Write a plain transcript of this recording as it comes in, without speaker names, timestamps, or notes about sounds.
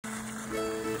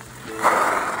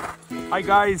Hi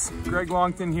guys, Greg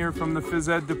Longton here from the Phys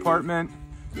Ed department.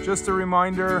 Just a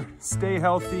reminder, stay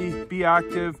healthy, be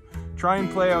active, try and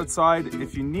play outside.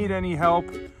 If you need any help,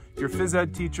 your Phys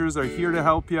Ed teachers are here to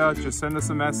help you. Just send us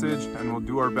a message and we'll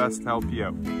do our best to help you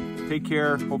out. Take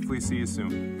care, hopefully see you soon.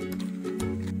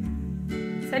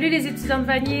 Salut les étudiants de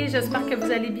Vanier, j'espère que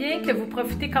vous allez bien, que vous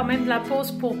profitez quand même de la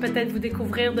pause pour peut-être vous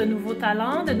découvrir de nouveaux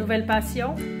talents, de nouvelles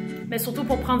passions, mais surtout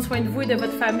pour prendre soin de vous et de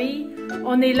votre famille.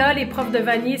 On est là, les profs de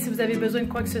Vanier, si vous avez besoin de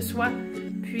quoi que ce soit.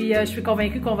 Puis je suis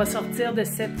convaincue qu'on va sortir de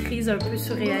cette crise un peu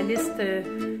surréaliste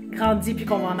grandie, puis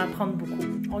qu'on va en apprendre beaucoup.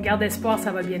 On garde espoir,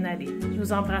 ça va bien aller. Je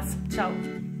vous embrasse. Ciao!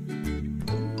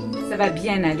 Ça va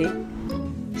bien aller.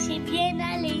 C'est bien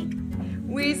allé.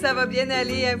 Oui, ça va bien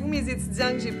aller. À vous, mes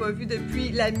étudiants que j'ai pas vus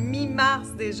depuis la mi-mars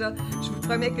déjà. Je vous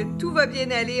promets que tout va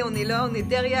bien aller. On est là, on est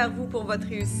derrière vous pour votre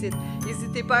réussite.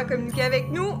 N'hésitez pas à communiquer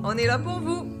avec nous. On est là pour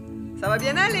vous. Ça va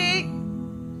bien aller.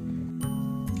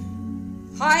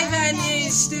 Hi, Vanier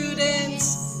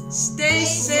students. Stay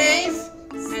safe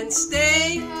and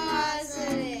stay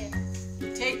Positive.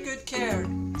 Take good care.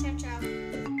 Ciao, ciao.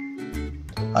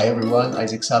 Hi everyone,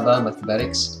 Isaac Saba,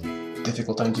 Mathematics.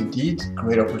 Difficult times indeed,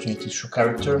 great opportunity to show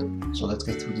character, so let's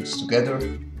get through this together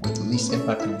with the least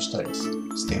impact on your studies.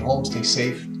 Stay home, stay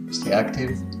safe, stay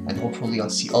active, and hopefully I'll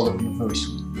see all of you very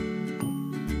soon.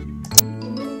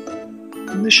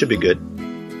 This should be good.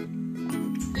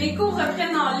 Les cours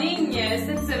reprennent en ligne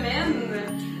cette semaine,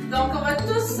 donc on va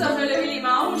tous se relever les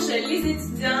manches, les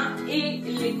étudiants et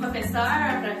les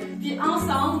professeurs, puis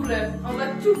ensemble, on va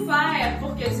tout faire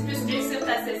pour que tu puisses réussir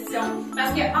ta session,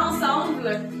 parce que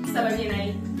ensemble, ça va bien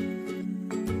aller.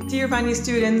 Dear Vanier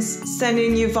students,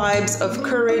 sending you vibes of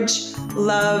courage,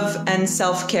 love, and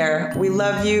self-care. We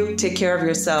love you, take care of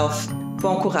yourself.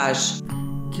 Bon courage.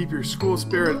 Keep your school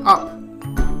spirit up.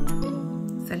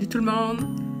 Salut tout le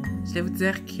monde! Je vais vous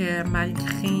dire que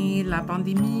malgré la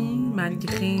pandémie,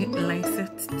 malgré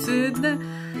l'incertitude,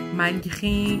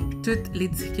 malgré toutes les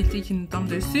difficultés qui nous tombent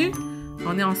dessus,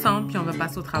 on est ensemble puis on va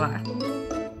passer au travers.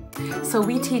 So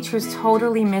we teachers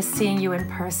totally miss seeing you in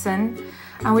person,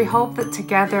 and we hope that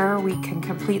together we can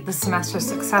complete the semester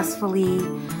successfully,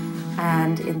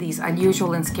 and in these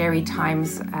unusual and scary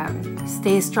times,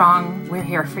 stay strong, we're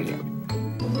here for you.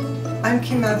 I'm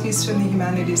Kim Matthews from the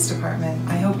Humanities Department.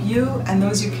 I hope you and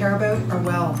those you care about are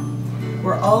well.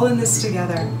 We're all in this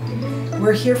together.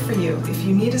 We're here for you. If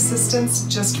you need assistance,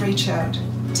 just reach out.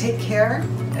 Take care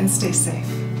and stay safe.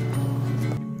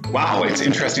 Wow, it's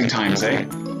interesting times, eh?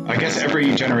 I guess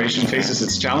every generation faces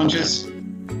its challenges.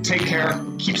 Take care,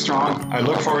 keep strong. I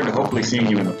look forward to hopefully seeing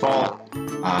you in the fall,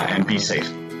 and be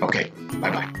safe. Okay,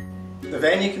 bye-bye. The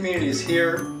Vanier community is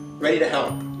here, ready to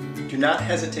help. Do not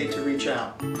hesitate to reach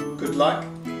out. Good luck,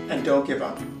 and don't give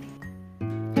up.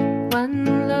 One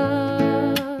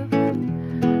love,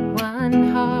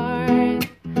 one heart,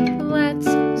 let's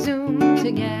zoom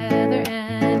together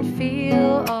and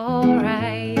feel